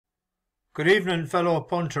Good evening, fellow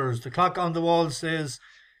punters. The clock on the wall says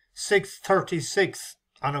 6:36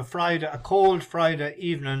 on a Friday, a cold Friday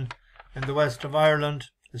evening in the west of Ireland.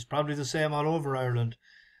 It's probably the same all over Ireland.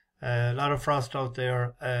 A lot of frost out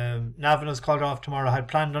there. Navan is called off tomorrow. I had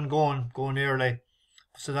planned on going early,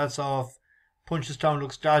 so that's off. Punchestown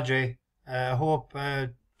looks dodgy. I hope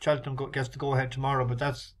Cheltenham gets to go ahead tomorrow, but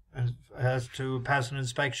that's has to pass an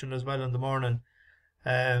inspection as well in the morning.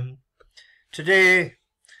 Today,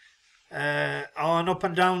 on up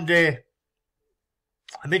and down day,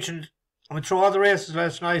 I went through all the races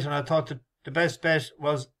last night, and I thought that the best bet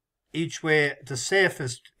was each way. The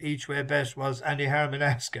safest each way bet was Andy Harmon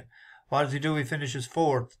asking, what does he do? He finishes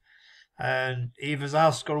fourth, and Eva's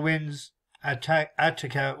Oscar wins.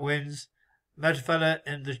 Attica wins. Met a fella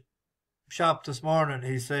in the shop this morning.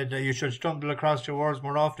 He said, you should stumble across your words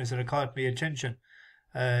more often. He said, it caught me attention.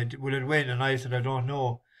 Will it win? And I said, I don't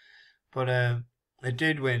know, but it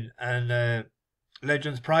did win. And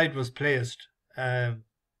Legends Pride was placed. Fine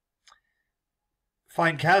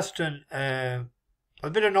Caston, I was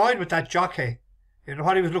a bit annoyed with that jockey. You know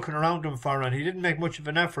what he was looking around him for, and he didn't make much of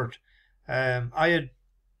an effort. I had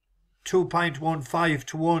 2.15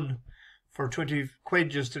 to 1 for 20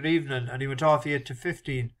 quid yesterday evening, and he went off 8 to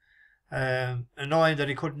 15. Annoying that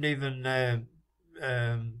he couldn't even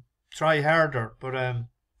try harder. But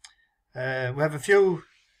we have a few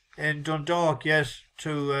in Dundalk yet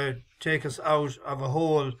to take us out of a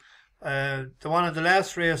hole. The one in the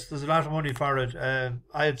last race, there's a lot of money for it.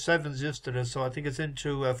 I had 7s yesterday, so I think it's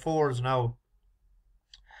into 4s now.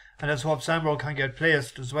 And let's hope Samro can get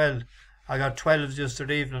placed as well. I got 12s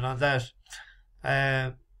yesterday evening on that.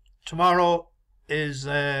 Tomorrow is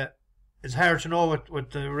it's hard to know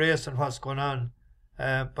with the race and what's going on.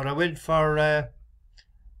 But I went for a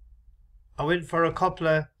couple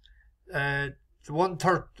of the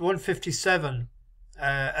 157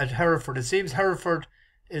 at Hereford. It seems Hereford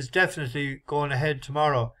is definitely going ahead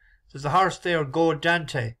tomorrow. There's a horse there, Go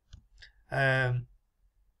Dante. I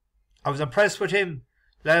was impressed with him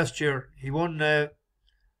last year. He won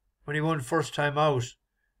when he won first time out.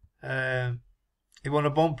 He won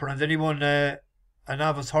a bumper, and then he won a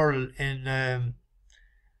novice hurl in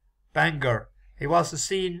Bangor. He wasn't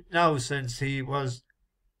seen now since he was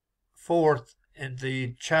fourth in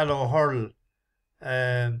the Challow hurl.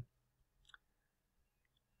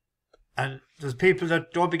 And there's people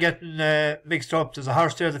that don't be getting mixed up. There's a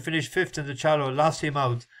horse there that finished fifth in the Challow,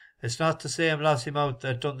 Lossymouth. It's not the same Lossymouth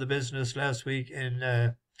that done the business last week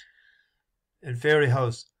in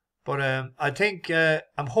Fairyhouse. But I think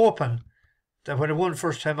I'm hoping that when it won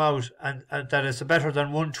first time out, and that it's a better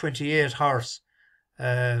than 128 horse.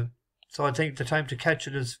 So I think the time to catch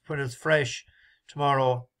it is when it's fresh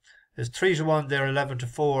tomorrow. It's 3 to 1 there, 11 to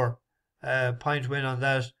 4. Point win on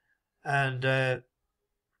that. And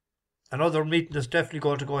another meeting that's definitely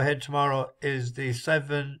going to go ahead tomorrow is the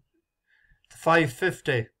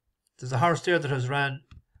 550. There's a horse there that has ran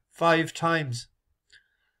 5 times.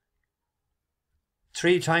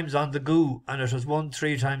 3 times on the Goo, and it has won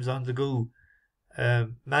 3 times on the Goo.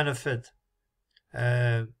 Monaafith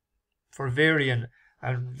for Varian,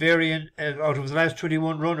 and Varian out of his last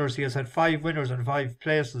 21 runners he has had 5 winners and 5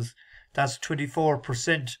 places. That's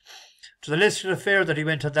 24%. To the Listed Affair that he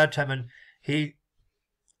went at that time, and he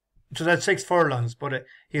to that 6 furlongs, but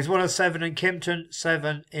he's won at 7 in Kempton,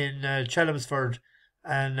 7 in Chelmsford,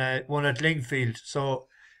 and 1 at Lingfield. So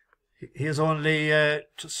he has only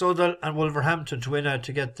Southall and Wolverhampton to win out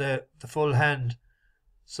to get the full hand.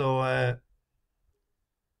 So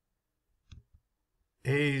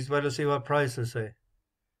he's, well, let's see what prices say.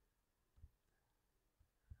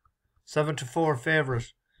 7 to 4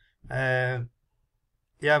 favourite. Yeah,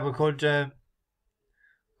 we could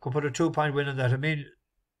put a 2-point win on that. I mean,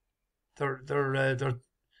 they're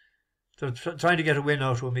trying to get a win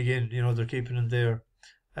out of him again. You know, they're keeping him there.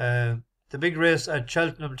 The big race at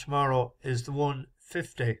Cheltenham tomorrow is the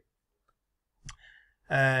 150.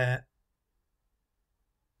 But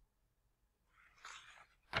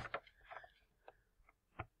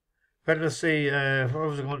let's see, what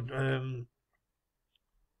was it going?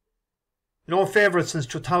 No favourite since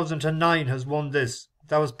 2009 has won this.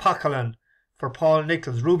 That was Packalan for Paul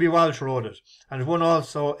Nicholls. Ruby Walsh rode it, and it won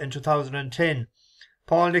also in 2010.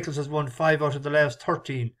 Paul Nicholls has won 5 out of the last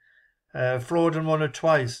 13. Froden won it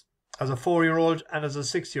twice, as a 4-year-old and as a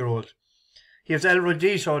 6-year-old. He has El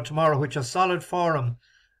Rodito tomorrow, which is solid for him.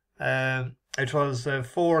 It was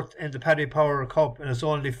 4th in the Paddy Power Cup, and it's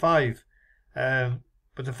only 5. But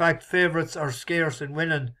the fact favourites are scarce in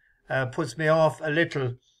winning puts me off a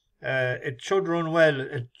little. It should run well.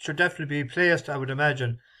 It should definitely be placed, I would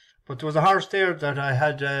imagine. But there was a horse there that I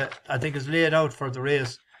had, I think is laid out for the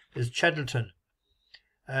race. is Cheddleton.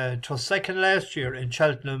 It was second last year in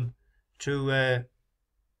Cheltenham to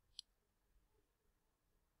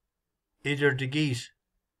either de Geet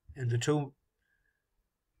in the two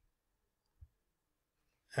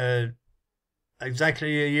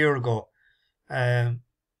exactly a year ago. And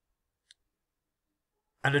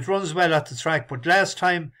it runs well at the track, but last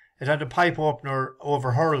time it had a pipe opener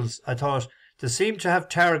over hurdles. I thought they seemed to have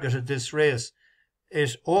targeted this race.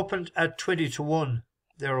 It opened at 20-1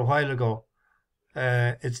 there a while ago.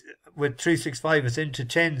 It's with 365, it's into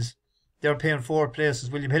tens. They're paying 4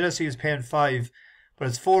 places. William Hillesy is paying 5, but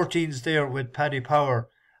it's 14s there with Paddy Power.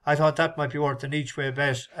 I thought that might be worth an each way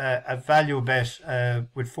bet, a value bet,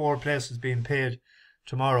 with 4 places being paid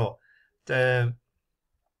tomorrow. There's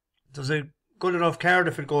a good enough card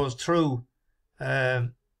if it goes through.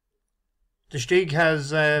 The Stieg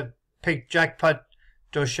has picked Jackpot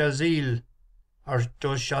Duchazil or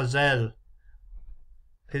Duchazel.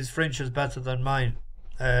 His French is better than mine.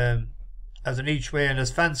 As an each way, and is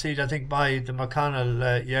fancied, I think, by the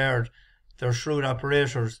McConnell yard. They're shrewd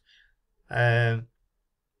operators.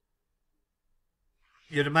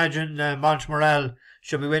 You'd imagine Montmoral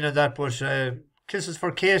should be winning that, but kisses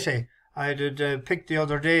for Katie. I did pick the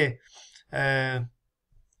other day. I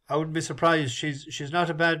wouldn't be surprised. She's not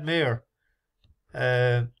a bad mare.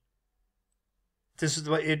 This is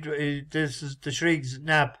the Shriegs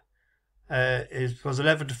Nap. It was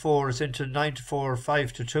 11-4. It's into 9-4,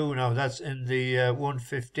 5-2 now. That's in the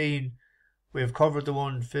 115. We've covered the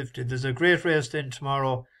 150. There's a great race then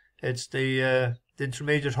tomorrow. It's the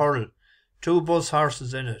intermediate hurdle. 2 bus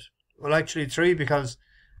horses in it. Well, actually 3, because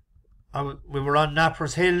we were on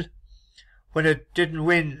Nappers Hill when it didn't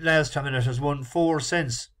win last time, and it has won 4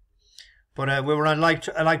 since. But we were on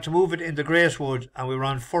I like to move it in the Greatwood, and we were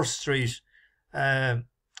on First Street.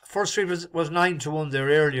 First Street was 9-1 there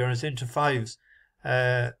earlier, and it's into 5s.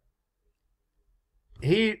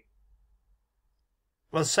 He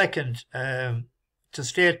was second to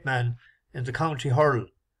Stateman in the county hurl,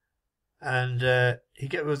 and he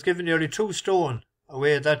was given nearly 2 stone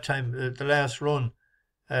away at that time, the last run.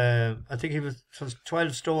 I think he was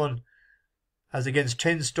 12 stone as against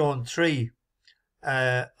 10 stone 3.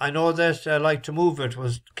 I know that I like to move it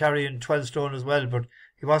was carrying 12 stone as well, but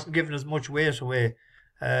he wasn't giving as much weight away.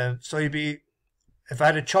 So if I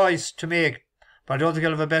had a choice to make, but I don't think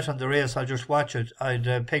I'll have a bet on the race, I'll just watch it.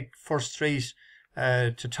 I'd pick First Street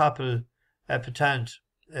to topple Epatante.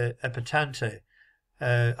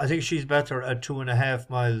 I think she's better at 2.5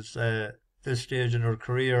 miles this stage in her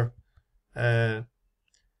career. The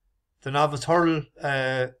novice hurl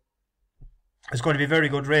is going to be a very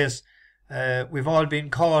good race. We've all been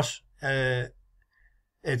caught.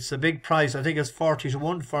 It's a big price. I think it's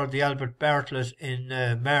 40-1 for the Albert Bartlett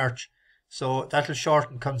in March. So that'll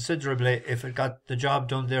shorten considerably if it got the job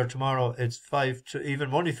done there tomorrow. It's 5 to even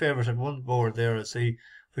money favourite at one board there, I see,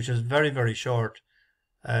 which is very, very short.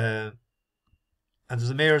 And there's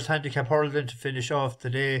a Mayor's Handicap hurled in to finish off the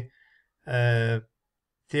day.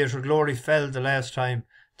 Theatre Glory fell the last time.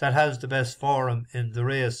 That has the best form in the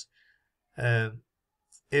race.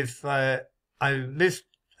 If I missed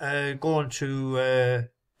going to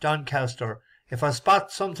Doncaster, if I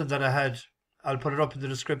spot something that I had, I'll put it up in the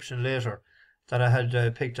description later, that I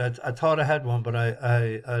had picked. I thought I had one, but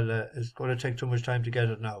it's going to take too much time to get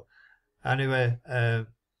it now. Anyway,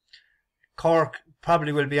 Cork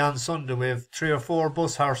probably will be on Sunday. We have 3 or 4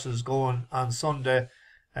 bus horses going on Sunday.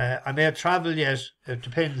 I may travel yet. It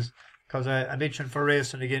depends, because I'm itching for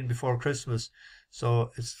racing again before Christmas.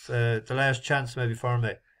 So it's the last chance maybe for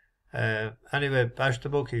me. Anyway, bash the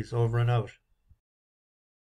bookies, over and out.